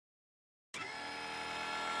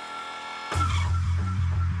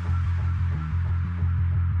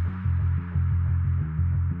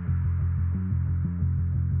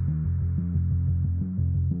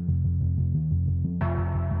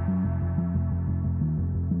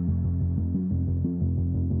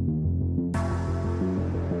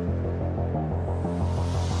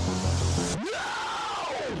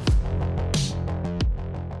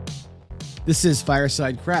This is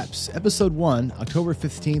Fireside Craps, Episode 1, October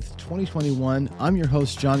 15th, 2021. I'm your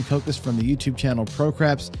host, John Kokas from the YouTube channel Pro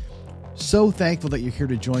Craps. So thankful that you're here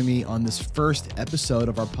to join me on this first episode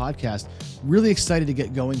of our podcast. Really excited to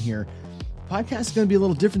get going here. Podcast is going to be a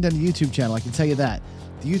little different than the YouTube channel, I can tell you that.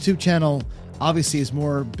 The YouTube channel obviously is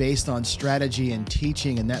more based on strategy and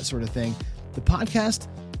teaching and that sort of thing. The podcast,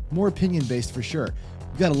 more opinion-based for sure.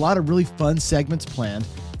 We've got a lot of really fun segments planned.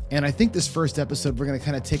 And I think this first episode, we're going to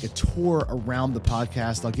kind of take a tour around the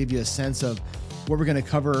podcast. I'll give you a sense of what we're going to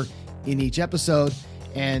cover in each episode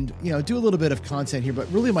and, do a little bit of content here.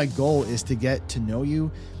 But really my goal is to get to know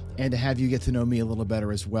you and to have you get to know me a little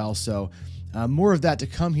better as well. So more of that to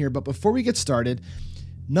come here. But before we get started,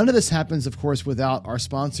 none of this happens, of course, without our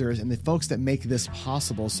sponsors and the folks that make this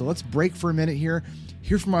possible. So let's break for a minute here,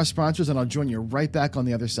 hear from our sponsors, and I'll join you right back on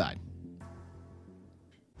the other side.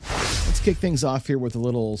 Let's kick things off here with a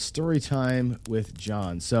little story time with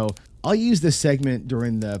John. So I'll use this segment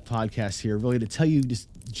during the podcast here really to tell you just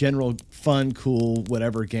general fun, cool,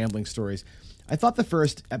 whatever gambling stories. I thought the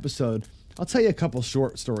first episode, I'll tell you a couple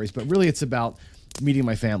short stories, but really it's about meeting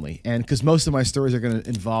my family. And because most of my stories are going to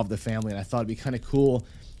involve the family, and I thought it'd be kind of cool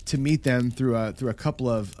to meet them through a couple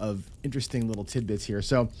of interesting little tidbits here.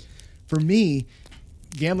 So for me,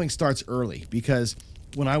 gambling starts early because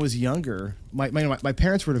when I was younger, my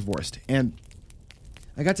parents were divorced, and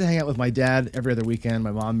I got to hang out with my dad every other weekend,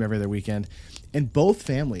 my mom every other weekend, and both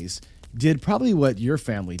families did probably what your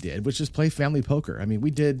family did, which is play family poker. I mean,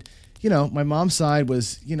 we did, my mom's side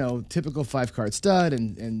was, typical 5-card stud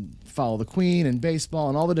and follow the queen and baseball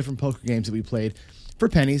and all the different poker games that we played for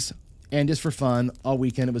pennies and just for fun all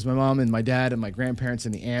weekend. It was my mom and my dad and my grandparents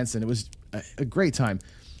and the aunts, and it was a great time.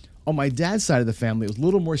 On my dad's side of the family, it was a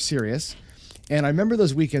little more serious. And I remember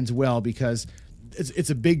those weekends well because it's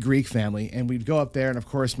a big Greek family, and we'd go up there, and of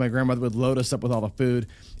course my grandmother would load us up with all the food,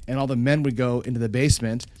 and all the men would go into the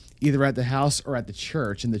basement, either at the house or at the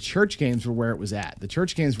church, and the church games were where it was at. The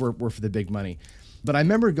church games were for the big money. But I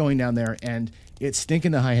remember going down there, and it's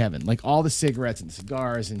stinking to high heaven, like all the cigarettes and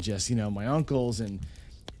cigars and just, my uncles, and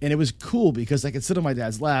it was cool because I could sit on my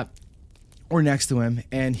dad's lap or next to him,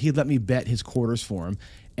 and he'd let me bet his quarters for him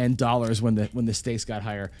and dollars when the stakes got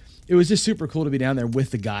higher. It was just super cool to be down there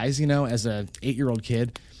with the guys, as a 8-year-old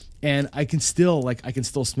kid. And I can still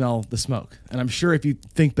smell the smoke. And I'm sure if you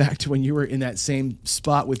think back to when you were in that same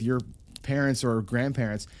spot with your parents or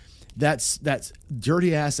grandparents, that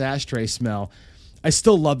dirty ass ashtray smell, I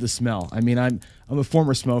still love the smell. I mean, I'm a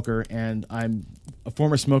former smoker, and I'm a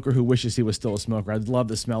former smoker who wishes he was still a smoker. I love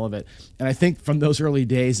the smell of it. And I think from those early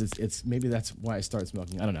days, it's maybe that's why I started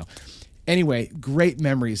smoking. I don't know. Anyway, great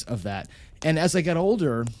memories of that. And as I got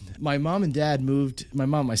older, my mom and my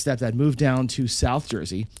stepdad moved down to South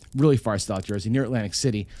Jersey, really far South Jersey, near Atlantic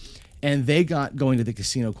City. And they got going to the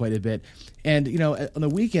casino quite a bit. And, on the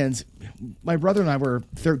weekends, my brother and I were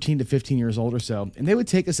 13 to 15 years old or so, and they would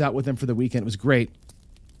take us out with them for the weekend. It was great.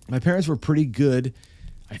 My parents were pretty good,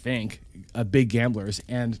 I think, big gamblers,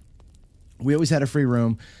 and we always had a free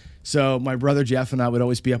room. So my brother Jeff and I would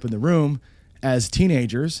always be up in the room as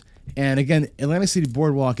teenagers. And again, Atlantic City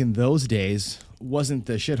Boardwalk in those days wasn't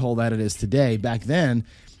the shithole that it is today. Back then,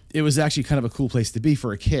 it was actually kind of a cool place to be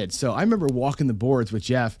for a kid. So I remember walking the boards with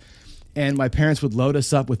Jeff, and my parents would load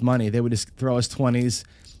us up with money. They would just throw us 20s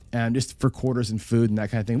just for quarters and food and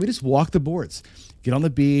that kind of thing. We just walk the boards, get on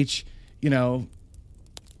the beach,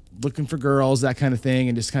 looking for girls, that kind of thing,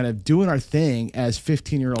 and just kind of doing our thing as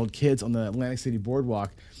 15-year-old kids on the Atlantic City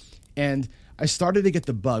Boardwalk. And I started to get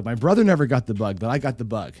the bug. My brother never got the bug, but I got the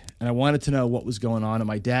bug. And I wanted to know what was going on. And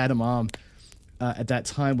my dad and mom at that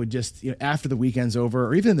time would just, after the weekend's over,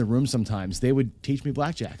 or even in the room sometimes, they would teach me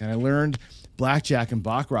blackjack. And I learned blackjack and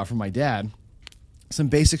baccarat from my dad. Some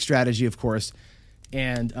basic strategy, of course,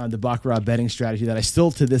 and the baccarat betting strategy that I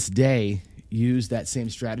still to this day use that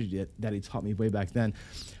same strategy that he taught me way back then.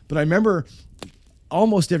 But I remember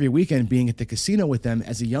almost every weekend being at the casino with them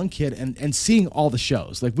as a young kid and seeing all the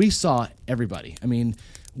shows. Like, we saw everybody. I mean,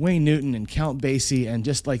 Wayne Newton and Count Basie and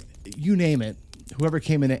just like, you name it, whoever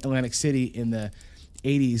came in Atlantic City in the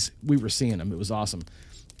 80s, we were seeing them. It was awesome.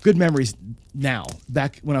 Good memories now.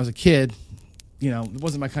 Back when I was a kid, it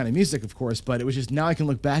wasn't my kind of music, of course, but it was just, now I can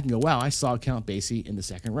look back and go, wow, I saw Count Basie in the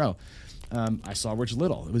second row. I saw Rich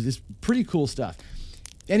Little. It was just pretty cool stuff.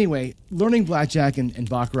 Anyway, learning blackjack and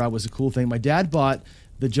baccarat was a cool thing. My dad bought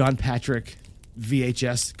the John Patrick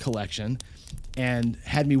VHS collection and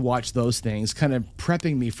had me watch those things, kind of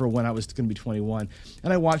prepping me for when I was going to be 21.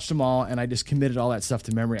 And I watched them all, and I just committed all that stuff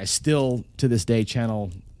to memory. I still, to this day,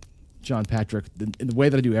 channel John Patrick in the way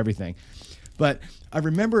that I do everything. But I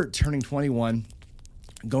remember turning 21,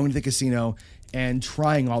 going to the casino, and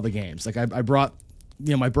trying all the games. Like I brought,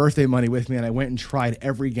 my birthday money with me, and I went and tried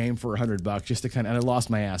every game for $100 just to and I lost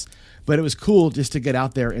my ass. But it was cool just to get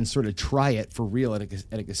out there and sort of try it for real at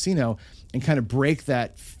a casino and kind of break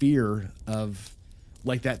that fear of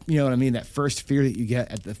like that, you know what I mean? That first fear that you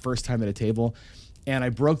get at the first time at a table. And I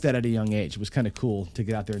broke that at a young age. It was kind of cool to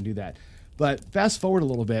get out there and do that. But fast forward a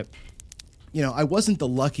little bit, I wasn't the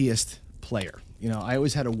luckiest player. I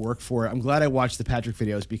always had to work for it. I'm glad I watched the Patrick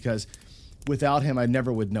videos because without him, I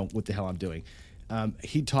never would know what the hell I'm doing.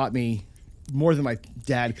 He taught me more than my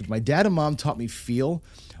dad could. My dad and mom taught me feel.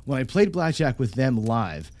 When I played blackjack with them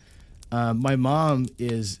live, my mom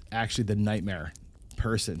is actually the nightmare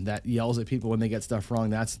person that yells at people when they get stuff wrong.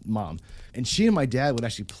 That's mom. And she and my dad would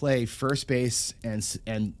actually play first base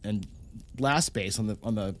and last base on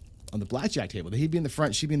the blackjack table. He'd be in the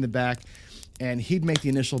front, she'd be in the back, and he'd make the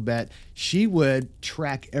initial bet. She would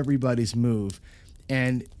track everybody's move,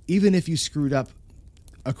 and even if you screwed up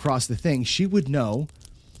across the thing, she would know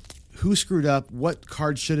who screwed up, what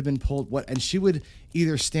card should have been pulled, and she would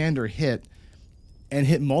either stand or hit, and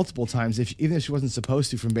hit multiple times, even if she wasn't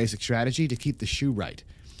supposed to, from basic strategy to keep the shoe right.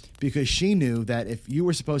 Because she knew that if you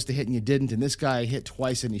were supposed to hit and you didn't, and this guy hit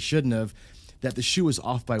twice and he shouldn't have, that the shoe was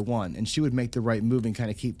off by one, and she would make the right move and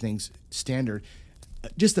kind of keep things standard.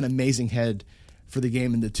 Just an amazing head for the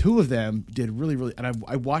game, and the two of them did really, really, and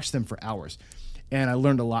I watched them for hours, and I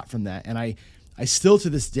learned a lot from that. And I still to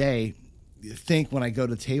this day think when I go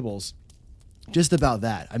to tables just about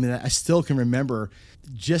that. I mean, I still can remember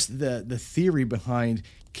just the theory behind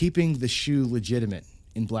keeping the shoe legitimate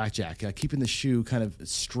in blackjack, keeping the shoe kind of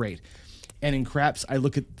straight. And in craps, I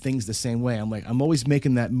look at things the same way. I'm always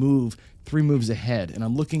making that move 3 moves ahead, and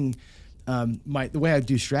I'm looking. The way I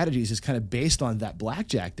do strategies is kind of based on that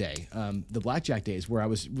blackjack day, the blackjack days where I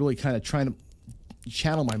was really kind of trying to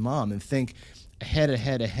channel my mom and think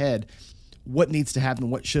ahead. What needs to happen,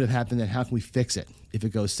 what should have happened, and how can we fix it if it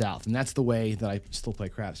goes south? And that's the way that I still play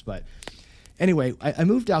craps. But anyway, I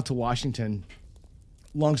moved out to Washington.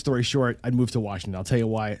 Long story short, I moved to Washington. I'll tell you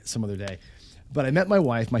why some other day. But I met my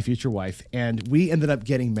wife, my future wife, and we ended up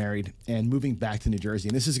getting married and moving back to New Jersey.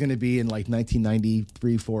 And this is going to be in like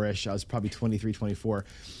 1993, 4-ish. I was probably 23, 24.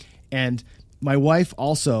 And my wife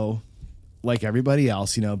also, like everybody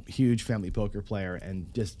else, huge family poker player,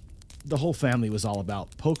 and just the whole family was all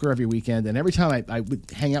about poker every weekend. And every time I would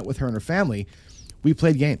hang out with her and her family, we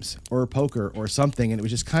played games or poker or something. And it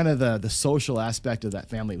was just kind of the social aspect of that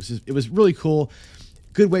family. It was really cool.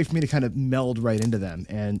 Good way for me to kind of meld right into them,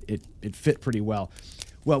 and it fit pretty well.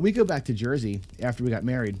 Well, we go back to Jersey after we got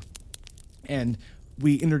married, and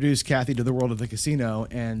we introduced Kathy to the world of the casino,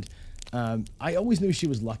 and I always knew she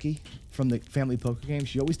was lucky from the family poker game.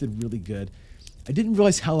 She always did really good. I didn't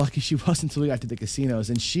realize how lucky she was until we got to the casinos,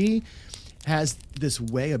 and she has this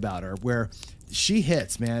way about her where she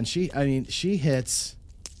hits, man. She hits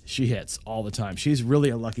all the time. She's really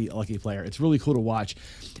a lucky player. It's really cool to watch.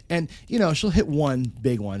 And, she'll hit one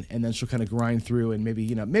big one, and then she'll kind of grind through, and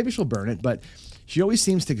maybe she'll burn it, but she always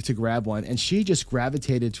seems to grab one, and she just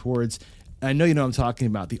gravitated towards, I know you know what I'm talking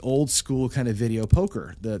about, the old school kind of video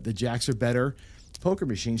poker, the Jacks or Better poker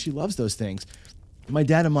machine. She loves those things. My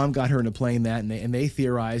dad and mom got her into playing that, and they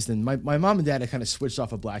theorized, and my mom and dad had kind of switched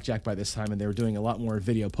off of blackjack by this time, and they were doing a lot more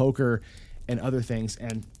video poker and other things,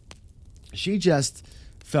 and she just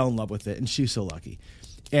fell in love with it, and she's so lucky.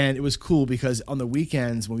 And it was cool because on the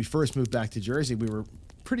weekends, when we first moved back to Jersey, we were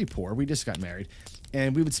pretty poor. We just got married.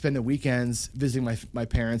 And we would spend the weekends visiting my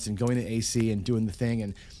parents and going to AC and doing the thing.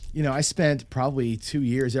 And, I spent probably 2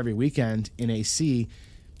 years every weekend in AC.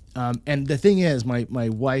 And the thing is, my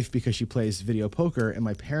wife, because she plays video poker, and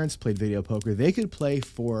my parents played video poker, they could play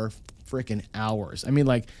for freaking hours. I mean,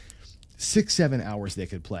 like 6-7 hours they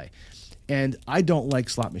could play. And I don't like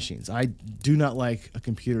slot machines. I do not like a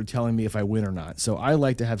computer telling me if I win or not. So I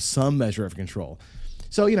like to have some measure of control.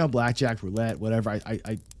 So, blackjack, roulette, whatever.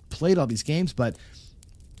 I played all these games, but,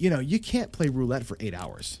 you can't play roulette for 8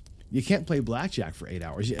 hours. You can't play blackjack for 8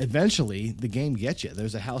 hours. Eventually, the game gets you.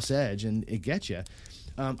 There's a house edge, and it gets you.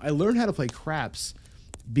 I learned how to play craps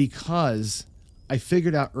because I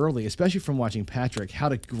figured out early, especially from watching Patrick, how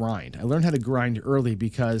to grind. I learned how to grind early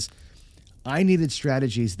because I needed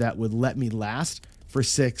strategies that would let me last for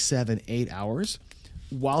 6, 7, 8 hours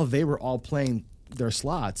while they were all playing their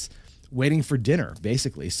slots, waiting for dinner,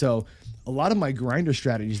 basically. So a lot of my grinder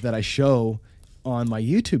strategies that I show on my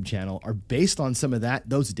YouTube channel are based on some of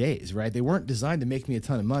those days, right? They weren't designed to make me a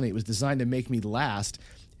ton of money. It was designed to make me last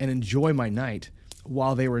and enjoy my night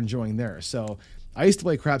while they were enjoying theirs. So I used to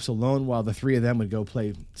play craps alone while the 3 of them would go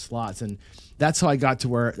play slots. And that's how I got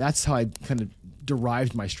to that's how I kind of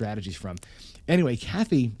derived my strategies from. Anyway,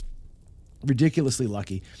 Kathy ridiculously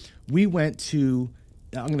lucky. We went to,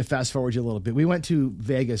 I'm going to fast forward you a little bit. We went to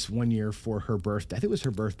Vegas one year for her birthday. I think it was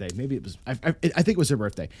her birthday. Maybe it was, I think it was her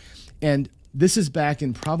birthday. And this is back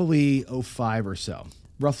in probably '05 or so,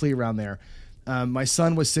 roughly around there. My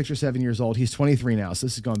son was 6 or 7 years old. He's 23 now, so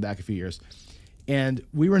this is going back a few years. And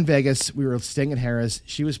we were in Vegas. We were staying at Harrah's.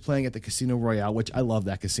 She was playing at the Casino Royale, which I love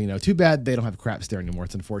that casino. Too bad they don't have craps there anymore.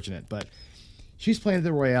 It's unfortunate. But she's playing at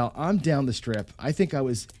the Royale. I'm down the strip. I think I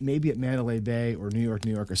was maybe at Mandalay Bay or New York.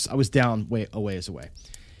 Or I was down a ways away.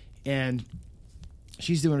 And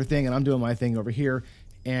she's doing her thing, and I'm doing my thing over here.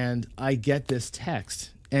 And I get this text.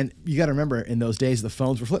 And you got to remember, in those days, the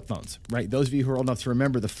phones were flip phones, right? Those of you who are old enough to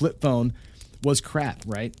remember, the flip phone was crap,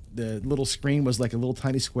 right? The little screen was like a little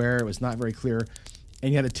tiny square. It was not very clear.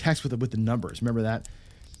 And you had a text with the numbers. Remember that?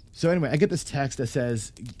 So anyway, I get this text that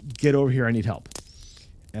says, "Get over here, I need help."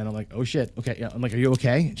 And I'm like, "Oh shit, okay." Yeah. I'm like, "Are you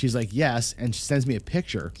okay?" And she's like, "Yes." And she sends me a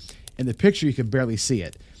picture. And the picture, you could barely see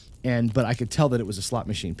it. But I could tell that it was a slot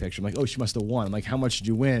machine picture. I'm like, "Oh, she must have won." I'm like, "How much did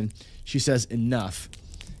you win?" She says, "Enough."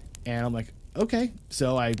 And I'm like, "Okay."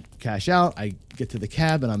 So I cash out. I get to the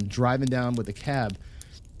cab, and I'm driving down with the cab.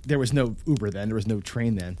 There was no Uber then. There was no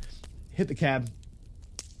train then. Hit the cab,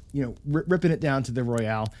 ripping it down to the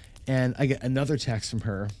Royale, and I get another text from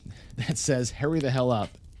her that says, "Hurry the hell up."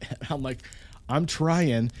 And I'm like, "I'm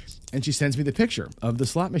trying," and she sends me the picture of the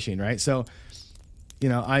slot machine, right? So,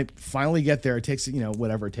 I finally get there. It takes,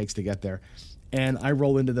 whatever it takes to get there, and I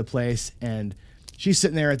roll into the place, and she's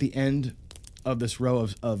sitting there at the end of this row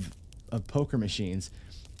of poker machines,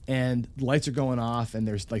 and lights are going off, and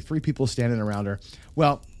there's like 3 people standing around her.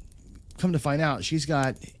 Well, come to find out, she's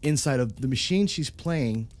got inside of the machine she's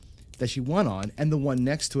playing that she won on and the one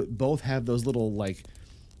next to it both have those little, like,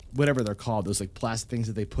 whatever they're called, those like plastic things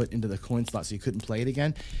that they put into the coin slot so you couldn't play it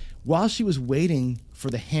again. While she was waiting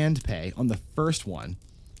for the hand pay on the first one,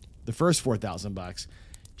 the first $4,000,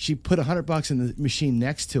 she put $100 in the machine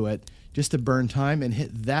next to it just to burn time and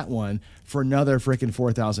hit that one for another freaking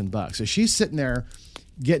 $4,000. So she's sitting there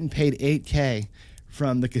getting paid $8K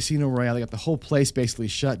from the Casino Royale. They got the whole place basically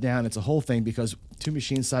shut down. It's a whole thing because 2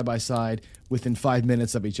 machines side by side within 5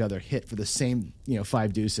 minutes of each other hit for the same,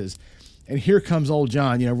 5 deuces. And here comes old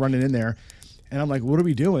John, running in there. And I'm like, "What are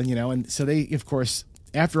we doing?" And so they, of course,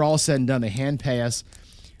 after all said and done, they hand pay us.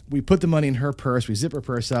 We put the money in her purse. We zip her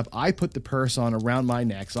purse up. I put the purse on around my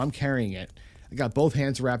neck, so I'm carrying it. I got both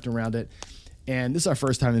hands wrapped around it. And this is our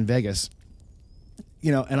first time in Vegas.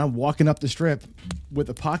 And I'm walking up the strip with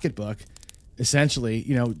a pocketbook, essentially,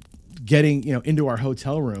 getting, into our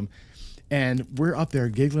hotel room. And we're up there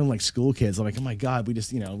giggling like school kids. I'm like, "Oh my God, we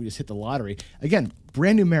just hit the lottery." Again,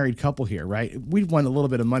 brand new married couple here, right? We won a little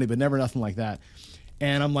bit of money, but never nothing like that.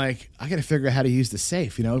 And I'm like, I got to figure out how to use the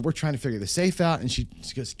safe. We're trying to figure the safe out. And she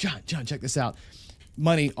goes, John, check this out.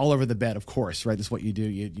 Money all over the bed, of course, right? That's what you do.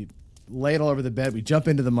 You lay it all over the bed. We jump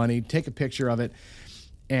into the money, take a picture of it.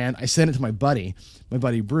 And I sent it to my buddy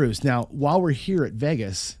Bruce. Now, while we're here at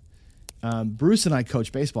Vegas, Bruce and I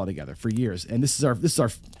coached baseball together for years, and this is our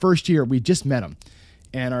first year. We just met him,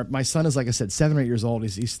 and my son is, like I said, 7 or 8 years old.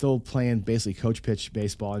 He's still playing basically coach pitch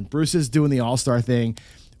baseball, and Bruce is doing the all-star thing.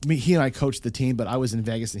 He and I coached the team, but I was in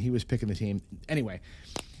Vegas and he was picking the team. Anyway,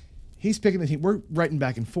 he's picking the team. We're writing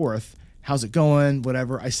back and forth. How's it going?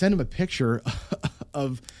 Whatever. I sent him a picture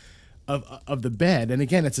of the bed, and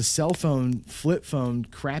again, it's a cell phone, flip phone,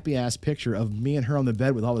 crappy ass picture of me and her on the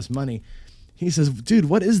bed with all this money. He says, "Dude,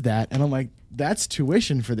 what is that?" And I'm like, "That's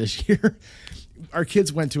tuition for this year." Our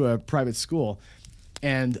kids went to a private school,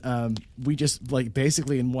 and we just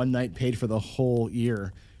basically in one night paid for the whole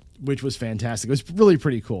year, which was fantastic. It was really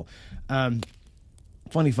pretty cool.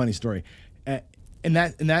 Funny story. And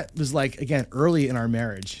that was again, early in our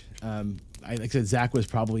marriage. Like I said, Zach was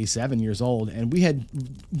probably 7 years old, and we had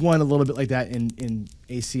won a little bit like that in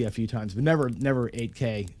AC a few times, but never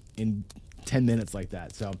 8K in 10 minutes like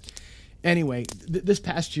that. So anyway, this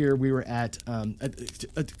past year we were at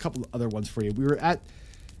a couple of other ones for you. We were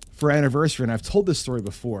for our anniversary, and I've told this story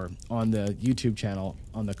before on the YouTube channel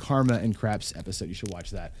on the Karma and Craps episode. You should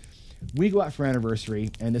watch that. We go out for anniversary,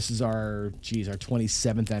 and this is our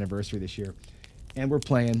 27th anniversary this year, and we're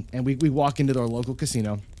playing, and we walk into our local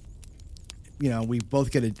casino. We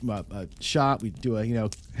both get a shot. We do a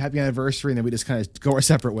happy anniversary, and then we just kind of go our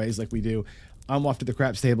separate ways like we do. I'm off to the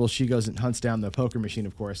craps table. She goes and hunts down the poker machine,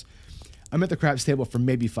 of course. I'm at the craps table for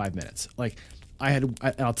maybe 5 minutes.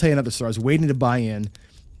 I'll tell you another story. I was waiting to buy in,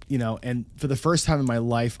 and for the first time in my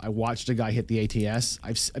life, I watched a guy hit the ATS.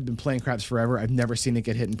 I've been playing craps forever. I've never seen it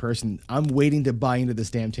get hit in person. I'm waiting to buy into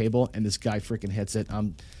this damn table, and this guy freaking hits it.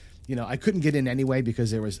 I couldn't get in anyway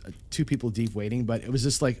because there was 2 people deep waiting, but it was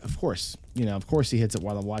just of course he hits it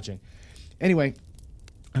while I'm watching. Anyway,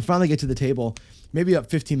 I finally get to the table. Maybe about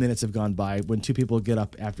 15 minutes have gone by when two people get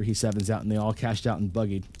up after he sevens out and they all cashed out and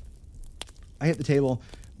buggied. I hit the table,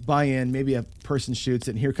 buy in, maybe a person shoots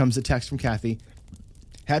it, and here comes a text from Kathy.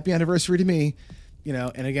 Happy anniversary to me,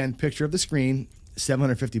 and again, picture of the screen,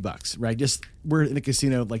 $750, right? Just, we're in the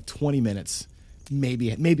casino like 20 minutes, maybe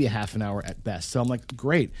a half an hour at best. So I'm like,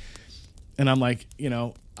 great. And I'm like,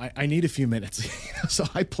 I need a few minutes. So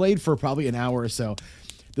I played for probably an hour or so.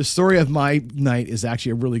 The story of my night is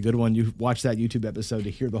actually a really good one. You watch that YouTube episode to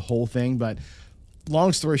hear the whole thing. But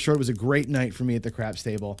long story short, it was a great night for me at the craps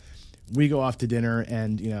table. We go off to dinner,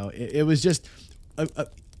 and it was just,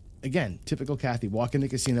 again, typical Kathy. Walk in the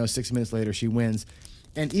casino, 6 minutes later, she wins.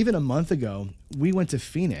 And even a month ago, we went to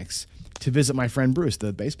Phoenix to visit my friend Bruce,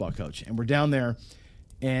 the baseball coach. And we're down there,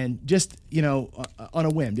 and just, on a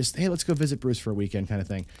whim, just, hey, let's go visit Bruce for a weekend kind of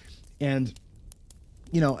thing. And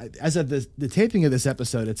as of the taping of this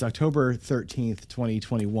episode, it's October 13th,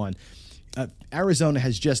 2021. Arizona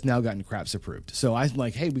has just now gotten craps approved. So I'm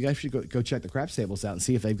like, hey, we guys should go check the craps tables out and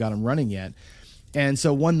see if they've got them running yet. And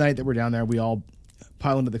so one night that we're down there, we all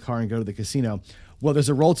pile into the car and go to the casino. Well, there's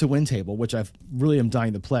a roll to win table, which I really am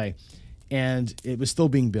dying to play. And it was still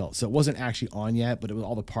being built. So it wasn't actually on yet, but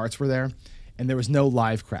all the parts were there. And there was no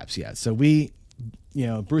live craps yet. So we,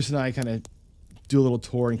 Bruce and I kind of do a little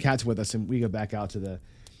tour, and Kat's with us, and we go back out to the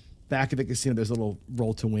back of the casino. There's a little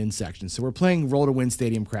roll to win section. So we're playing roll to win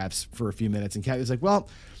stadium craps for a few minutes, and Kat was like, well,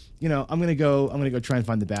 I'm going to go try and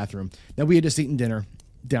find the bathroom. Now, we had just eaten dinner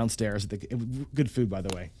downstairs. Good food, by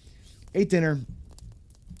the way. Ate dinner.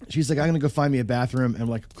 She's like, I'm going to go find me a bathroom. And I'm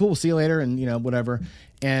like, cool, we'll see you later, and whatever.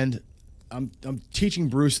 And I'm teaching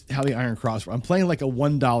Bruce how the iron cross. I'm playing like a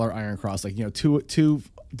 $1 iron cross, like,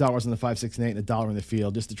 $2 on the 5, 6, and 8, and $1 in the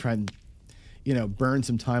field, just to try and burn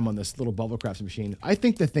some time on this little bubble craps machine. I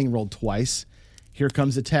think the thing rolled twice. Here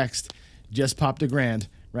comes a text. Just popped $1,000,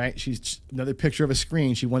 right? She's another picture of a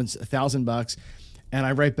screen. She won $1,000. And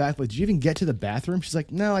I write back, like, did you even get to the bathroom? She's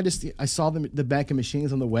like, no, I saw the bank of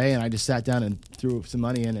machines on the way, and I just sat down and threw some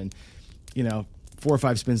money in, and 4 or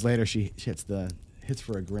 5 spins later, she hits for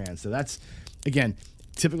 $1,000. So that's, again,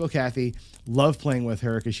 typical Kathy. Love playing with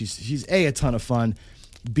her because she's a ton of fun.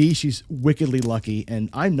 B, she's wickedly lucky, and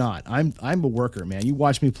I'm not. I'm a worker, man. You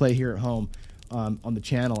watch me play here at home on the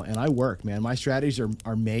channel, and I work, man. My strategies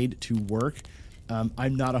are made to work.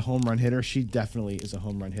 I'm not a home run hitter. She definitely is a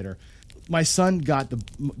home run hitter. My son got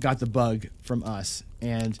the bug from us,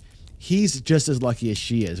 and he's just as lucky as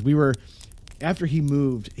she is. After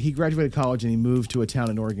he graduated college, and he moved to a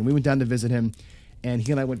town in Oregon. We went down to visit him, and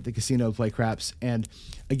he and I went to the casino to play craps. And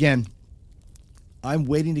again, I'm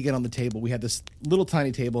waiting to get on the table. We had this little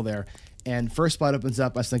tiny table there, and first spot opens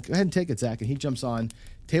up. I was like, go ahead and take it, Zach. And he jumps on.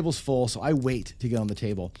 Table's full, so I wait to get on the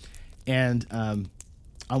table. And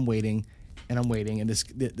I'm waiting, and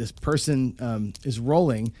this person is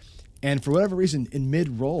rolling. And for whatever reason, in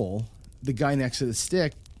mid-roll, the guy next to the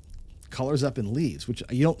stick colors up and leaves, which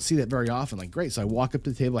you don't see that very often. Like, great. So I walk up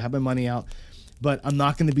to the table, I have my money out, but I'm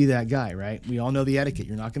not going to be that guy, right? We all know the etiquette.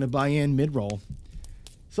 You're not going to buy in mid-roll.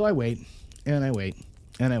 So I wait. And I wait,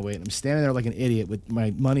 and I wait. I'm standing there like an idiot with my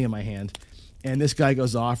money in my hand, and this guy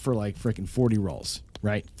goes off for like freaking 40 rolls,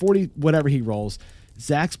 right? 40, whatever he rolls.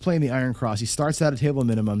 Zach's playing the iron cross. He starts out at table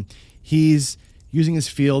minimum. He's using his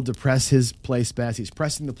field to press his place bets. He's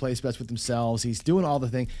pressing the place bets with themselves. He's doing all the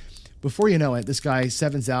thing. Before you know it, this guy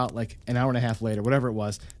sevens out like an hour and a half later, whatever it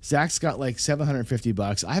was. Zach's got like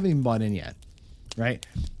 $750. I haven't even bought in yet, right?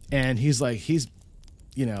 And he's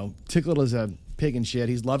tickled as a pig and shit.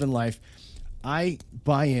 He's loving life. I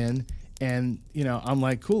buy in, and I'm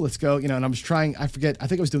like, cool, let's go. And I'm just trying. I think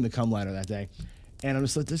I was doing the cum ladder that day, and I'm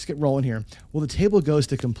just like, let's get rolling here. Well, the table goes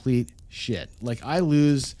to complete shit. Like, I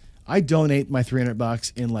donate my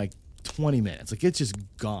 $300 in like 20 minutes. Like, it's just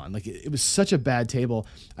gone. Like, it was such a bad table.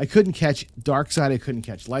 I couldn't catch dark side. I couldn't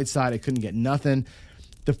catch light side. I couldn't get nothing.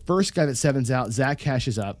 The first guy that sevens out, Zach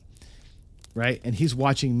cashes up, right? And he's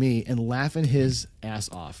watching me and laughing his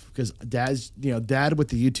ass off because dad with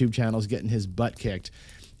the YouTube channel is getting his butt kicked,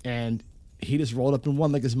 and he just rolled up and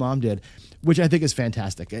won like his mom did, which I think is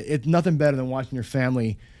fantastic. It's nothing better than watching your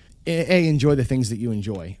family enjoy the things that you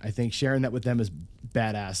enjoy. I think sharing that with them is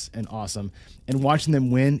badass and awesome, and watching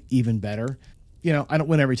them win even better. I don't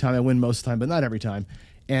win every time. I win most of the time, but not every time.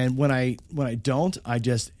 And when I don't, I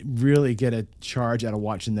just really get a charge out of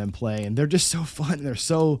watching them play, and they're just so fun. And they're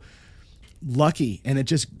so lucky, and it's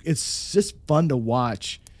just fun to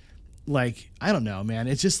watch. Like, I don't know, man.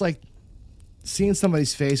 It's just like seeing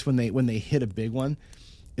somebody's face when they hit a big one,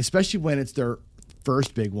 especially when it's their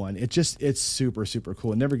first big one. It's super, super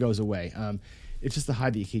cool. It never goes away. It's just the high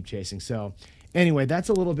that you keep chasing. So anyway, that's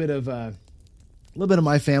a little bit of a little bit of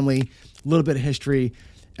my family, a little bit of history.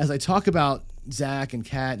 As I talk about Zach and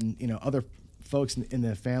Kat and other folks in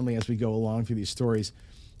the family as we go along through these stories,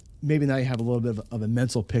 maybe now you have a little bit of a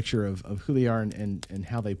mental picture of who they are and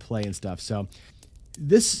how they play and stuff. So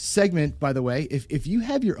this segment, by the way, if you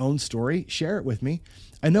have your own story, share it with me.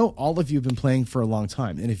 I know all of you have been playing for a long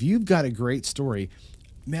time, and if you've got a great story,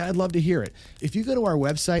 man, I'd love to hear it. If you go to our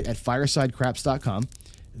website at firesidecraps.com,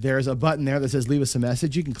 there's a button there that says leave us a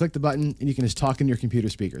message. You can click the button and you can just talk in your computer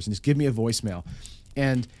speakers and just give me a voicemail.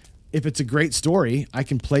 And if it's a great story, I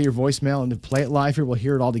can play your voicemail and play it live here. We'll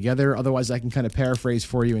hear it all together. Otherwise, I can kind of paraphrase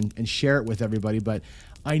for you and share it with everybody. But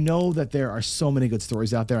I know that there are so many good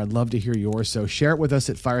stories out there. I'd love to hear yours. So share it with us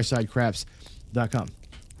at firesidecraps.com.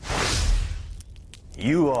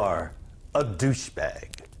 You are a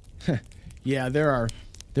douchebag. Yeah, there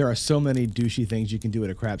are so many douchey things you can do at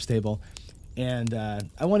a craps table. And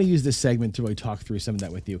I want to use this segment to really talk through some of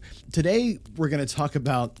that with you. Today, we're going to talk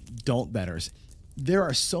about don't bettors. There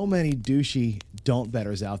are so many douchey don't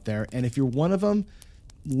bettors out there. And if you're one of them,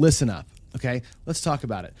 listen up. Okay, let's talk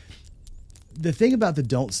about it. The thing about the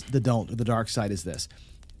dark side is this.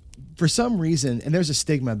 For some reason, and there's a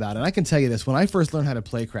stigma about it, and I can tell you this, when I first learned how to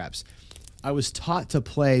play craps, I was taught to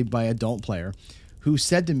play by a don't player who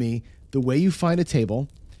said to me, the way you find a table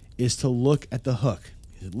is to look at the hook.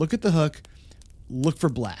 Look at the hook, look for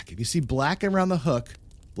black. If you see black around the hook,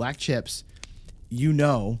 black chips, you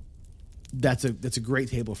know that's a great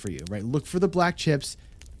table for you, right? Look for the black chips,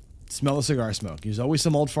 smell the cigar smoke. There's always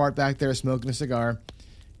some old fart back there smoking a cigar,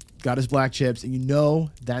 got his black chips, and you know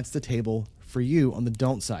that's the table for you on the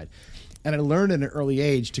don't side. And I learned at an early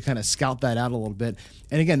age to kind of scout that out a little bit.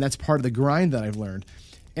 And again, that's part of the grind that I've learned.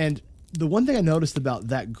 And the one thing I noticed about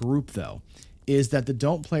that group, though, is that the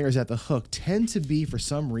don't players at the hook tend to be, for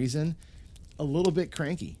some reason, a little bit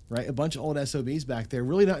cranky, right? A bunch of old SOBs back there,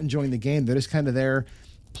 really not enjoying the game. They're just kind of there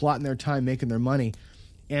plotting their time, making their money.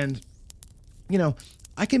 And,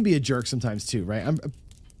 I can be a jerk sometimes too, right?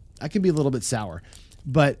 I can be a little bit sour,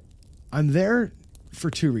 but I'm there for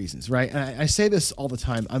two reasons, right? And I say this all the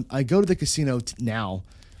time. I go to the casino now.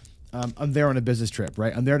 I'm there on a business trip,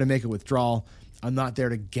 right? I'm there to make a withdrawal. I'm not there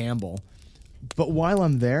to gamble. But while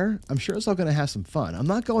I'm there, I'm sure it's all going to have some fun. I'm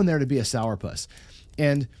not going there to be a sourpuss.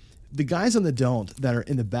 And the guys on the don't that are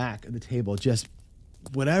in the back of the table, just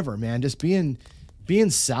whatever, man, just being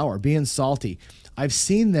sour, being salty. I've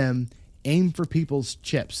seen them aim for people's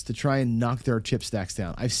chips to try and knock their chip stacks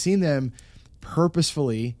down. I've seen them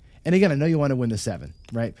purposefully, and again, I know you want to win the 7,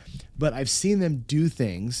 right? But I've seen them do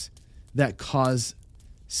things that cause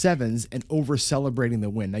 7s and over celebrating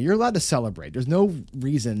the win. Now, you're allowed to celebrate. There's no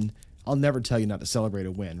reason, I'll never tell you not to celebrate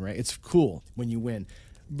a win, right? It's cool when you win.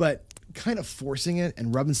 But kind of forcing it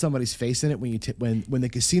and rubbing somebody's face in it when the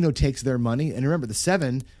casino takes their money. And remember, the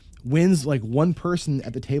 7 wins like one person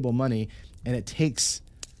at the table money, and it takes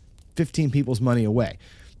 15 people's money away.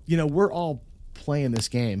 We're all playing this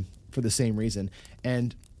game for the same reason.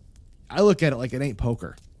 And I look at it like it ain't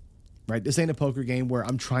poker, right? This ain't a poker game where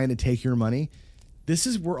I'm trying to take your money.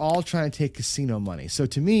 We're all trying to take casino money. So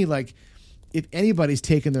to me, like, if anybody's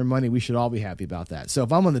taking their money, we should all be happy about that. So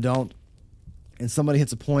if I'm on the don't and somebody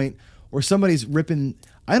hits a point or somebody's ripping,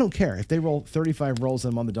 I don't care. If they roll 35 rolls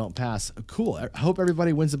and I'm on the don't pass, cool. I hope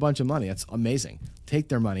everybody wins a bunch of money. That's amazing. Take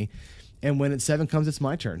their money. And when it's 7 comes, it's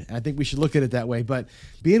my turn. And I think we should look at it that way. But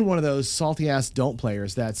being one of those salty-ass don't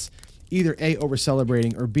players that's either A,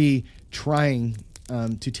 over-celebrating, or B, trying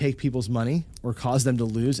to take people's money or cause them to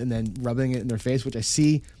lose and then rubbing it in their face, which I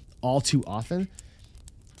see all too often,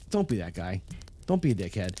 don't be that guy. Don't be a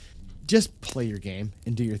dickhead. Just play your game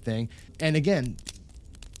and do your thing. And again,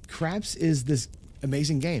 craps is this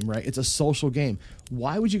amazing game, right? It's a social game.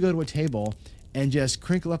 Why would you go to a table and just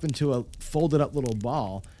crinkle up into a folded up little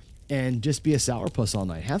ball and just be a sourpuss all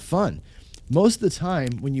night? Have fun. Most of the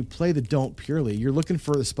time, when you play the don't purely, you're looking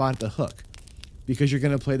for the spot at the hook because you're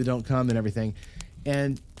going to play the don't come and everything.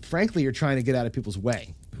 And frankly, you're trying to get out of people's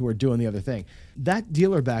way who are doing the other thing. That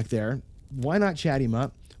dealer back there, why not chat him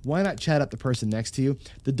up? Why not chat up the person next to you?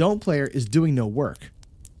 The don't player is doing no work,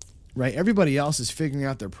 right? Everybody else is figuring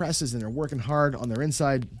out their presses and they're working hard on their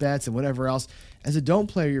inside bets and whatever else. As a don't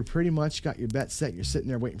player, you're pretty much got your bet set. You're sitting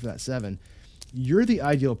there waiting for that 7. You're the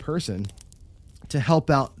ideal person to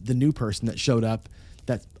help out the new person that showed up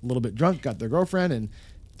that's a little bit drunk, got their girlfriend, and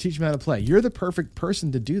teach them how to play. You're the perfect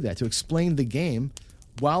person to do that, to explain the game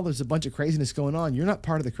while there's a bunch of craziness going on. You're not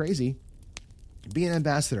part of the crazy. Be an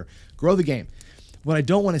ambassador. Grow the game. What I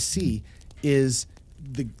don't want to see is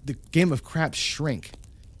the game of craps shrink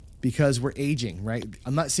because we're aging, right?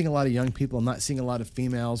 I'm not seeing a lot of young people. I'm not seeing a lot of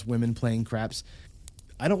females, women playing craps.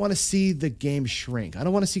 I don't want to see the game shrink. I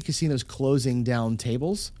don't want to see casinos closing down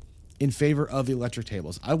tables in favor of the electric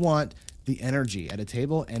tables. I want the energy at a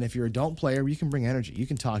table. And if you're a don't player, you can bring energy. You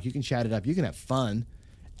can talk, you can chat it up, you can have fun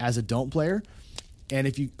as a don't player. And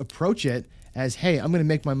if you approach it as, hey, I'm going to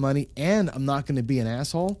make my money and I'm not going to be an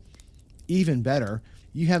asshole, even better,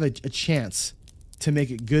 you have a chance to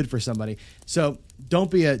make it good for somebody. So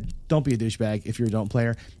don't be a douchebag if you're a don't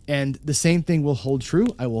player. And the same thing will hold true.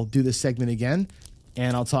 I will do this segment again,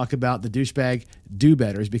 and I'll talk about the douchebag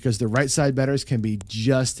do-bettors, because the right side bettors can be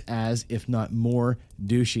just as, if not more,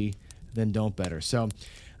 douchey than don't bettors. So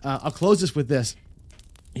I'll close this with this.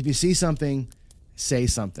 If you see something, say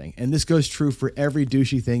something. And this goes true for every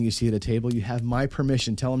douchey thing you see at a table. You have my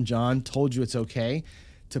permission. Tell them John told you it's okay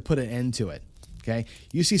to put an end to it. Okay?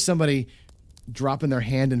 You see somebody dropping their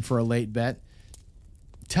hand in for a late bet,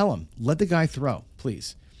 tell them, let the guy throw,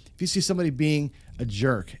 please. If you see somebody being a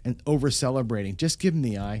jerk and over-celebrating, just give them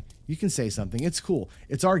the eye. You can say something. It's cool.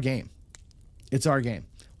 It's our game. It's our game.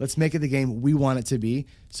 Let's make it the game we want it to be.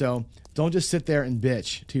 So don't just sit there and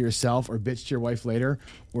bitch to yourself or bitch to your wife later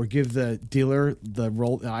or give the dealer the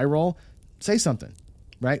eye roll. Say something,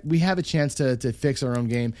 right? We have a chance to fix our own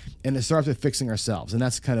game, and it starts with fixing ourselves. And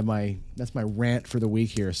that's kind of my rant for the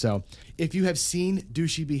week here. So if you have seen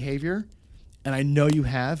douchey behavior, and I know you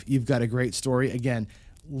have, you've got a great story. Again,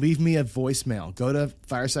 leave me a voicemail. Go to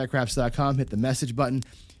firesidecraps.com, hit the message button,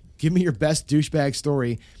 give me your best douchebag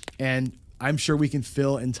story, and I'm sure we can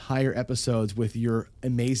fill entire episodes with your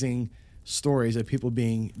amazing stories of people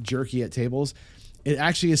being jerky at tables. It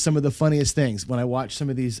actually is some of the funniest things. When I watch some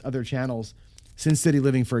of these other channels, Sin City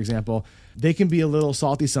Living, for example, they can be a little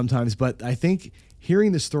salty sometimes, but I think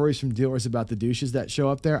hearing the stories from dealers about the douches that show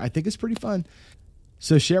up there, I think it's pretty fun.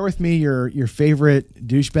 So share with me your favorite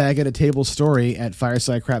douchebag at a table story at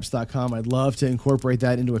firesidecraps.com. I'd love to incorporate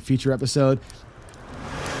that into a future episode.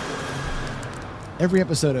 Every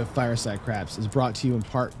episode of Fireside Craps is brought to you in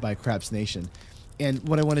part by Craps Nation. And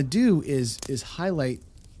what I want to do is highlight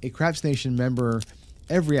a Craps Nation member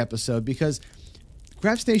every episode, because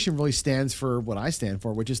Craps Nation really stands for what I stand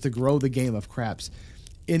for, which is to grow the game of craps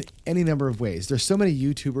in any number of ways. There's so many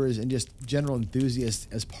YouTubers and just general enthusiasts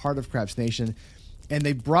as part of Craps Nation, and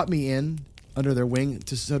they brought me in under their wing,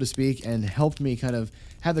 so to speak, and helped me kind of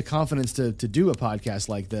have the confidence to do a podcast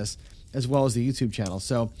like this, as well as the YouTube channel.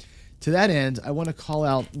 So to that end, I want to call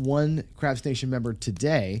out one Craps Nation member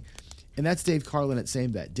today, and that's Dave Carlin at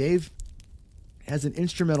SameBet. Dave has an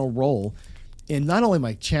instrumental role in not only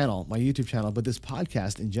my channel, my YouTube channel, but this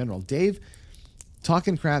podcast in general. Dave,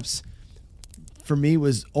 Talking Craps, for me,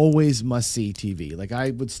 was always must-see TV. Like, I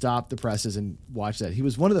would stop the presses and watch that. He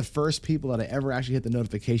was one of the first people that I ever actually hit the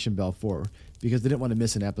notification bell for, because they didn't want to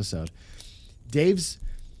miss an episode. Dave's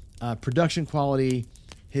production quality,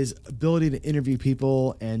 his ability to interview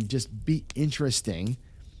people and just be interesting,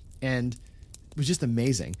 and was just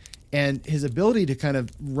amazing. And his ability to kind of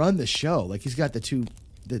run the show, like he's got the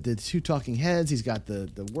two talking heads, he's got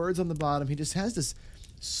the words on the bottom. He just has this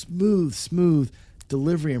smooth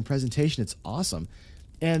delivery and presentation. It's awesome.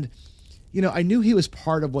 And, you know, I knew he was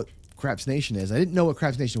part of what Craps Nation is. I didn't know what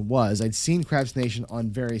Craps Nation was. I'd seen Craps Nation on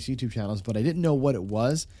various YouTube channels, but I didn't know what it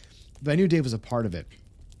was. But I knew Dave was a part of it.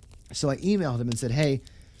 So I emailed him and said, hey,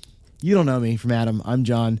 you don't know me from Adam. I'm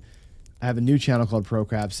John. I have a new channel called Pro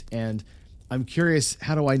Craps, and I'm curious,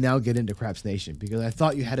 how do I now get into Craps Nation? Because I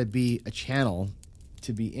thought you had to be a channel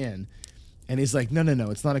to be in. And he's like, no,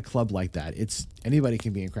 it's not a club like that. It's anybody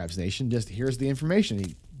can be in Craps Nation. Just here's the information.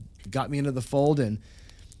 He got me into the fold and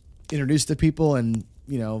introduced the people, and,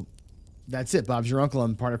 you know, that's it. Bob's your uncle.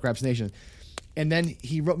 I'm part of Craps Nation. And then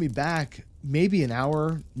he wrote me back maybe an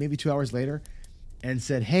hour, maybe 2 hours later, and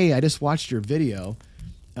said, hey, I just watched your video.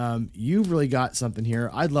 You really got something here.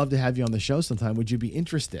 I'd love to have you on the show sometime. Would you be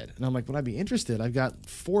interested? And I'm like, would I be interested? I've got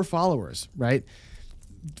 4 followers, right?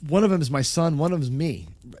 One of them is my son. One of them is me.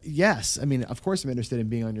 Yes. I mean, of course I'm interested in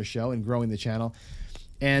being on your show and growing the channel.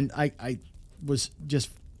 And I was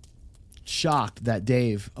just shocked that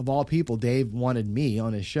Dave, of all people, Dave wanted me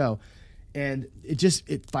on his show. And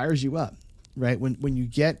it fires you up, right? When you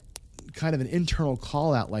get kind of an internal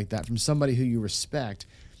call out like that from somebody who you respect,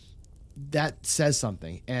 that says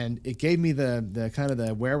something. And it gave me the kind of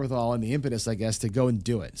the wherewithal and the impetus, I guess, to go and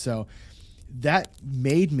do it. So that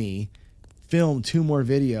made me film 2 more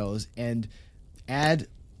videos and add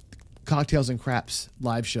Cocktails and Craps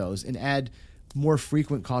live shows and add more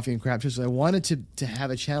frequent coffee and crap shows. So I wanted to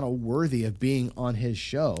have a channel worthy of being on his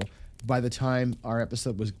show by the time our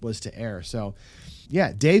episode was to air. So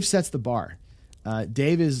yeah, Dave sets the bar.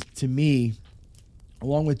 Dave is, to me,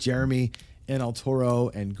 along with Jeremy and El Toro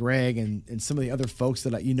and Greg and some of the other folks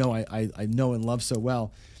that I know and love so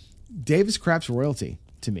well, Dave is Craps royalty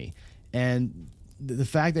to me. And the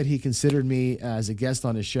fact that he considered me as a guest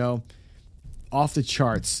on his show, off the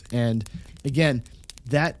charts. And again,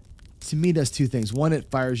 that to me does two things. One,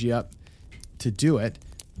 it fires you up to do it,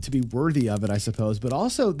 to be worthy of it, I suppose. But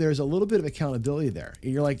also there's a little bit of accountability there.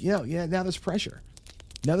 And you're like, now there's pressure.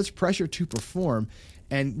 Now there's pressure to perform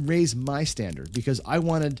and raise my standard, because I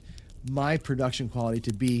wanted my production quality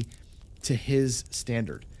to be to his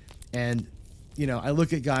standard. And, I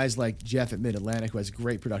look at guys like Jeff at Mid-Atlantic, who has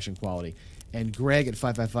great production quality, and Greg at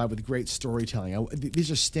 555 with great storytelling. These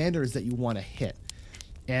are standards that you want to hit.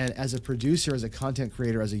 And as a producer, as a content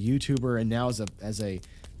creator, as a YouTuber, and now as a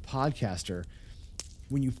podcaster,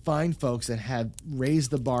 when you find folks that have raised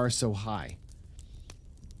the bar so high,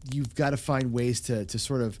 you've got to find ways to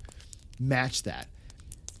sort of match that.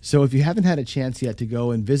 So if you haven't had a chance yet to go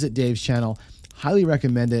and visit Dave's channel, highly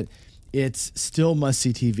recommend it. It's still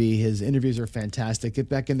must-see TV. His interviews are fantastic. Get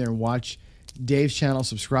back in there and watch Dave's channel,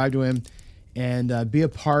 subscribe to him, and be a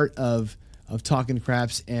part of Talking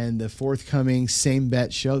Craps and the forthcoming Same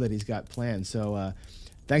Bet show that he's got planned. So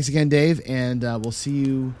thanks again, Dave, and we'll see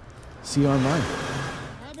you online.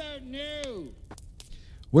 How about no?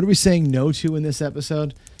 What are we saying no to in this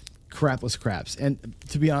episode? Crapless Craps. And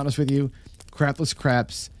to be honest with you, Crapless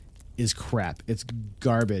Craps is crap. It's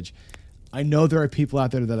garbage. I know there are people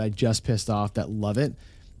out there that I just pissed off that love it.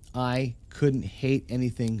 I couldn't hate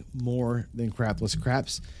anything more than Crapless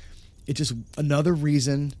Craps. It's just another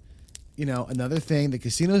reason, another thing. The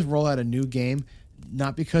casinos roll out a new game,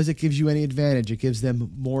 not because it gives you any advantage. It gives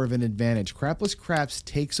them more of an advantage. Crapless Craps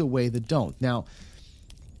takes away the don't. Now,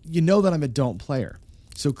 you know that I'm a don't player.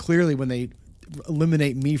 So clearly when they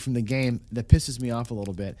eliminate me from the game, that pisses me off a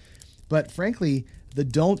little bit. But frankly, the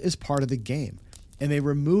don't is part of the game. And they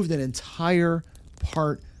removed an entire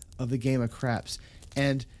part of the game of craps.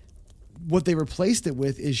 And what they replaced it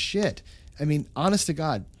with is shit. I mean, honest to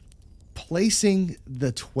God, placing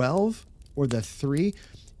the 12 or the 3,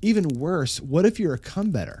 even worse, what if you're a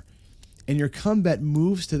come better and your come bet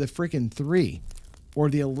moves to the freaking 3 or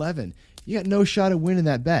the 11? You got no shot at winning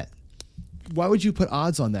that bet. Why would you put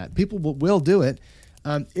odds on that? People will do it.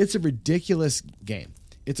 It's a ridiculous game.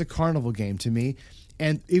 It's a carnival game to me.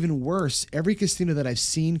 And even worse, every casino that I've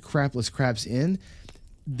seen Crapless Craps in,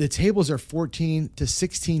 the tables are 14 to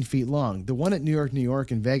 16 feet long. The one at New York,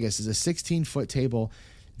 and Vegas is a 16-foot table.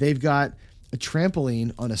 They've got a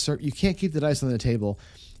trampoline on a circle. You can't keep the dice on the table.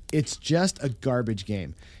 It's just a garbage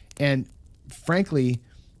game. And frankly,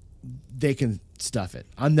 they can stuff it.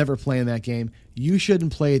 I'm never playing that game. You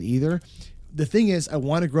shouldn't play it either. The thing is, I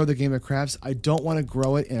want to grow the game of craps. I don't want to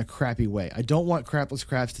grow it in a crappy way. I don't want Crapless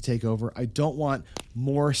Craps to take over. I don't want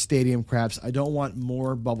more stadium craps. I don't want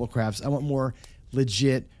more bubble craps. I want more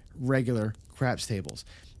legit, regular craps tables.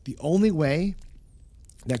 The only way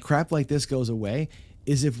that crap like this goes away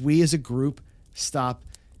is if we as a group stop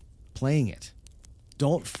playing it.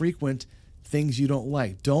 Don't frequent things you don't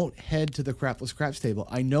like. Don't head to the Crapless Craps table.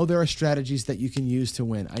 I know there are strategies that you can use to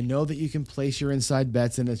win. I know that you can place your inside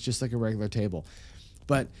bets and it's just like a regular table.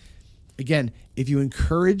 But again, if you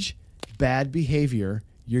encourage bad behavior,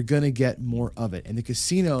 you're going to get more of it. And the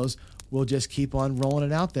casinos will just keep on rolling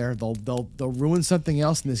it out there. They'll ruin something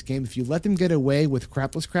else in this game. If you let them get away with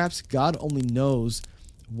Crapless Craps, God only knows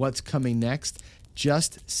what's coming next.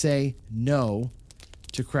 Just say no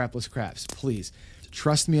to Crapless Craps, please.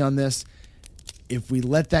 Trust me on this. If we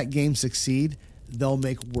let that game succeed, they'll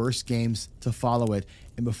make worse games to follow it.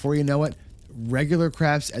 And before you know it, regular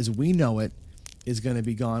craps as we know it is going to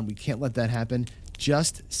be gone. We can't let that happen.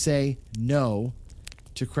 Just say no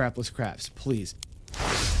to Crapless Craps, please.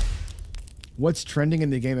 What's trending in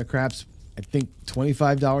the game of craps? I think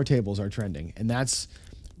 $25 tables are trending, and that's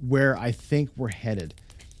where I think we're headed.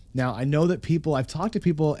 Now, I know that I've talked to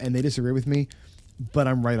people and they disagree with me, but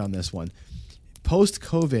I'm right on this one.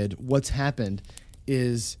 Post-COVID, what's happened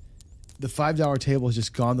is the $5 table has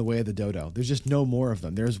just gone the way of the dodo. There's just no more of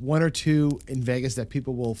them. There's one or two in Vegas that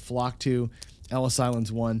people will flock to. Ellis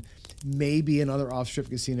Island's one. Maybe another off-strip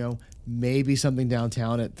casino. Maybe something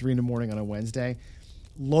downtown at 3 in the morning on a Wednesday.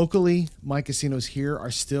 Locally, my casinos here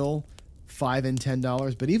are still $5 and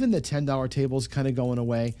 $10, but even the $10 tables kind of going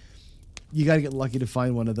away. You got to get lucky to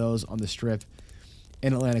find one of those on the Strip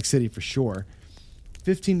in Atlantic City for sure.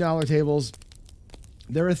 $15 tables,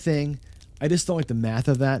 they're a thing. I just don't like the math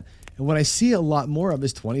of that. And what I see a lot more of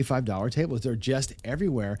is $25 tables. They're just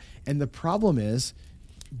everywhere. And the problem is,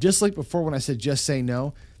 just like before when I said just say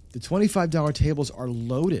no, the $25 tables are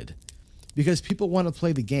loaded because people want to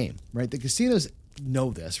play the game, right? The casinos know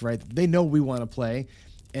this, right? They know we want to play.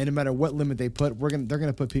 And no matter what limit they put, they're going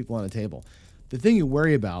to put people on a table. The thing you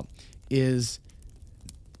worry about is,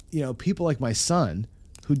 people like my son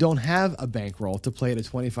who don't have a bankroll to play at a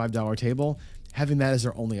 $25 table, having that as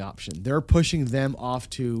their only option. They're pushing them off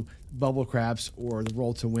to bubble craps or the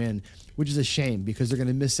roll to win, which is a shame because they're going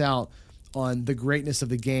to miss out on the greatness of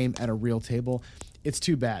the game at a real table. It's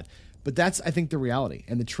too bad. But that's, I think, the reality.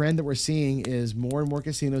 And the trend that we're seeing is more and more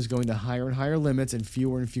casinos going to higher and higher limits and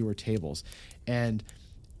fewer tables. And,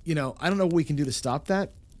 I don't know what we can do to stop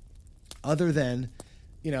that other than,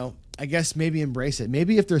 I guess maybe embrace it.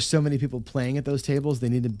 Maybe if there's so many people playing at those tables, they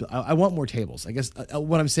need to, I want more tables. I guess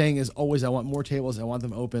what I'm saying is always I want more tables. I want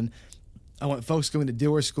them open. I want folks going to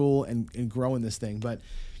dealer school and growing this thing. But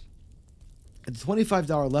at the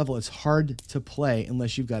 $25 level, it's hard to play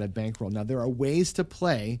unless you've got a bankroll. Now, there are ways to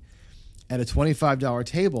play at a $25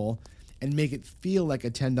 table and make it feel like a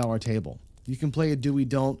 $10 table. You can play a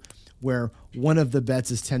do-we-don't where one of the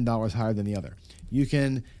bets is $10 higher than the other. You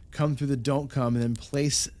can come through the don't come and then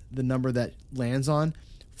place the number that lands on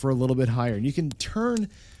for a little bit higher. And you can turn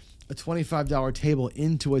a $25 table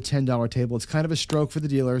into a $10 table. It's kind of a stroke for the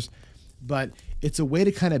dealers, but it's a way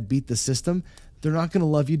to kind of beat the system. They're not going to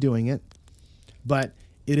love you doing it, but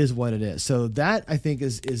it is what it is. So that, I think,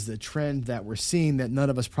 is the trend that we're seeing that none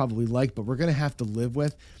of us probably like, but we're going to have to live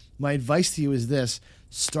with. My advice to you is this: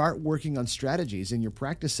 start working on strategies in your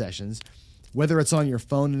practice sessions, whether it's on your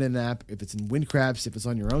phone in an app, if it's in WinCraps, if it's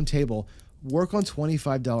on your own table. Work on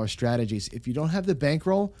 $25 strategies. If you don't have the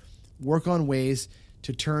bankroll, work on ways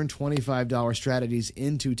to turn $25 strategies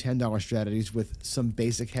into $10 strategies with some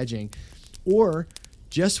basic hedging, or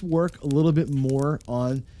just work a little bit more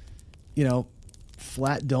on,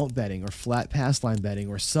 flat don't betting or flat pass line betting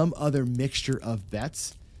or some other mixture of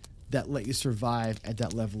bets that let you survive at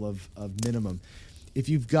that level of minimum. If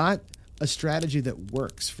you've got a strategy that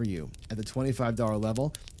works for you at the $25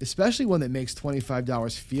 level, especially one that makes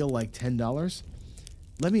 $25 feel like $10,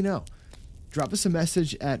 let me know. Drop us a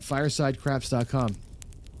message at firesidecraps.com.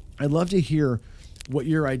 I'd love to hear what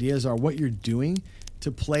your ideas are, what you're doing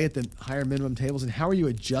to play at the higher minimum tables, and how are you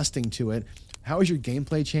adjusting to it? How has your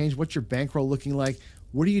gameplay changed? What's your bankroll looking like?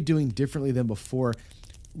 What are you doing differently than before?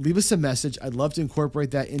 Leave us a message. I'd love to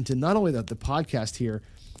incorporate that into not only the podcast here,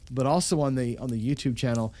 but also on the YouTube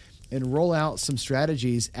channel, and roll out some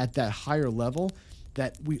strategies at that higher level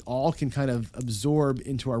that we all can kind of absorb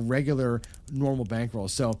into our regular normal bankroll.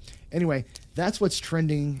 So anyway, that's what's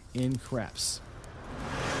trending in craps.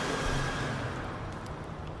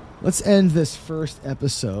 Let's end this first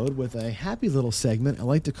episode with a happy little segment I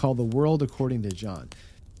like to call The World According to John.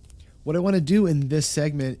 What I want to do in this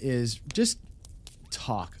segment is just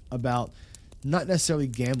talk about not necessarily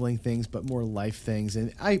gambling things, but more life things.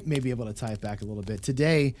 And I may be able to tie it back a little bit.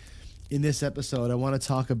 Today, in this episode, I want to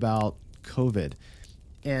talk about COVID.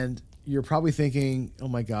 And you're probably thinking, oh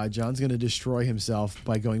my God, John's going to destroy himself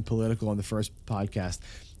by going political on the first podcast.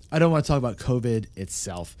 I don't want to talk about COVID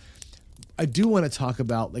itself. I do want to talk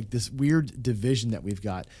about like this weird division that we've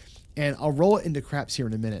got. And I'll roll it into craps here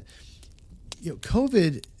in a minute.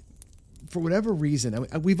 COVID, for whatever reason,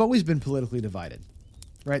 we've always been politically divided,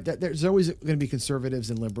 right? There's always going to be conservatives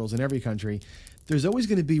and liberals in every country. There's always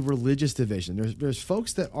going to be religious division. There's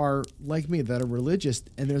folks that are like me that are religious,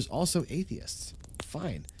 and there's also atheists.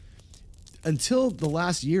 Fine. Until the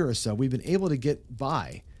last year or so, we've been able to get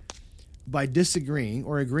by disagreeing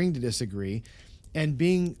or agreeing to disagree and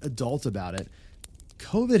being adult about it.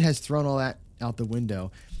 COVID has thrown all that out the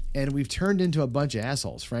window, and we've turned into a bunch of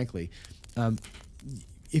assholes, frankly.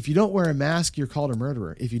 If you don't wear a mask, you're called a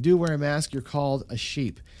murderer. If you do wear a mask, you're called a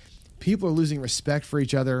sheep. People are losing respect for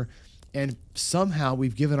each other, and somehow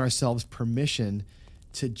we've given ourselves permission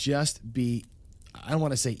to just be, I don't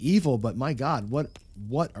want to say evil, but my God,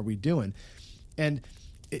 what are we doing? And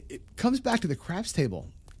it comes back to the craps table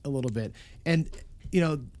a little bit. And,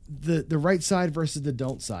 the right side versus the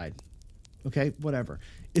don't side. Okay, whatever.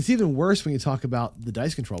 It's even worse when you talk about the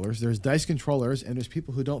dice controllers. There's dice controllers, and there's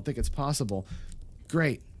people who don't think it's possible.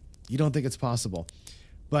 Great. You don't think it's possible.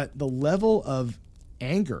 But the level of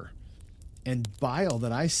anger and bile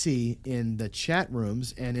that I see in the chat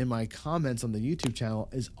rooms and in my comments on the YouTube channel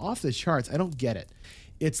is off the charts. I don't get it.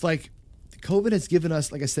 It's like COVID has given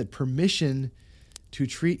us, like I said, permission to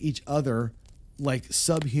treat each other like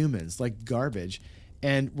subhumans, like garbage.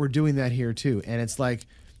 And we're doing that here too. And it's like,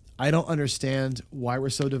 I don't understand why we're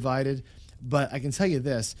so divided, but I can tell you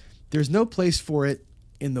this, there's no place for it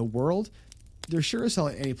in the world. There sure is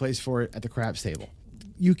not any place for it at the craps table.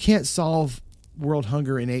 You can't solve world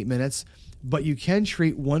hunger in 8 minutes, but you can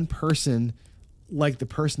treat one person like the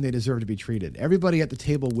person they deserve to be treated. Everybody at the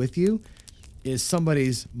table with you is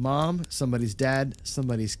somebody's mom, somebody's dad,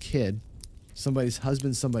 somebody's kid, somebody's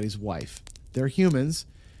husband, somebody's wife. They're humans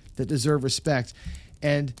that deserve respect.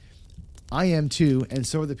 And I am too, and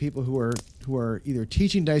so are the people who are either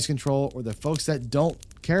teaching dice control or the folks that don't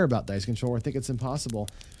care about dice control or think it's impossible.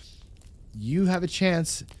 You have a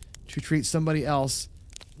chance to treat somebody else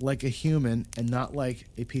like a human and not like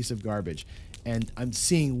a piece of garbage. And I'm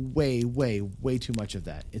seeing way too much of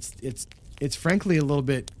that. It's frankly a little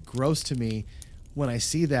bit gross to me when I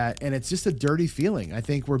see that, and it's just a dirty feeling. I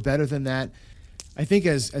think we're better than that. I think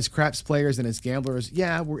as craps players and as gamblers,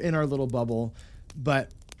 yeah, we're in our little bubble, but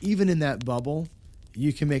even in that bubble,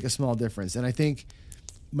 you can make a small difference. And I think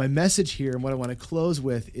my message here and what I want to close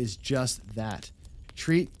with is just that.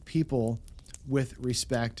 Treat people with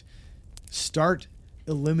respect. Start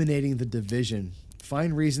eliminating the division.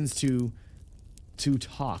 Find reasons to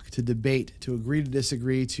talk, to debate, to agree to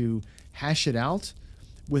disagree, to hash it out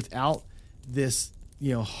without this,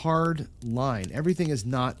 hard line. Everything is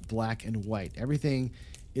not black and white. Everything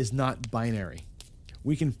is not binary.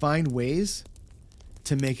 We can find ways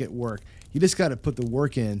to make it work. You just got to put the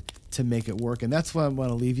work in to make it work. And that's what I want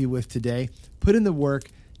to leave you with today. Put in the work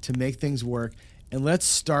to make things work, and let's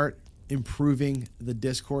start improving the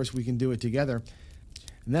discourse. We can do it together.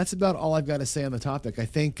 And that's about all I've got to say on the topic. I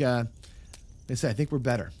think, like I said, I think we're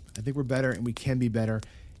better. I think we're better, and we can be better.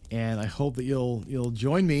 And I hope that you'll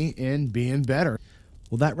join me in being better.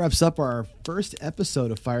 Well, that wraps up our first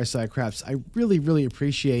episode of Fireside Craps. I really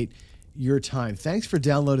appreciate your time. Thanks for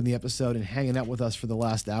downloading the episode and hanging out with us for the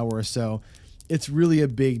last hour or so. It's really a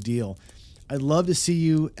big deal. I'd love to see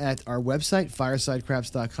you at our website,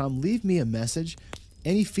 firesidecraps.com. Leave me a message.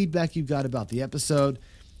 Any feedback you've got about the episode,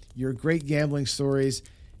 your great gambling stories,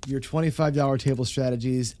 your $25 table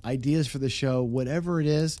strategies, ideas for the show, whatever it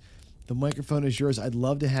is, the microphone is yours. I'd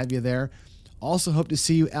love to have you there. Also hope to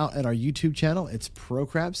see you out at our YouTube channel. It's Pro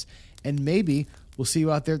Craps, and maybe we'll see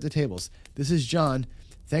you out there at the tables. This is John.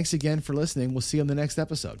 Thanks again for listening. We'll see you on the next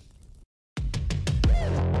episode.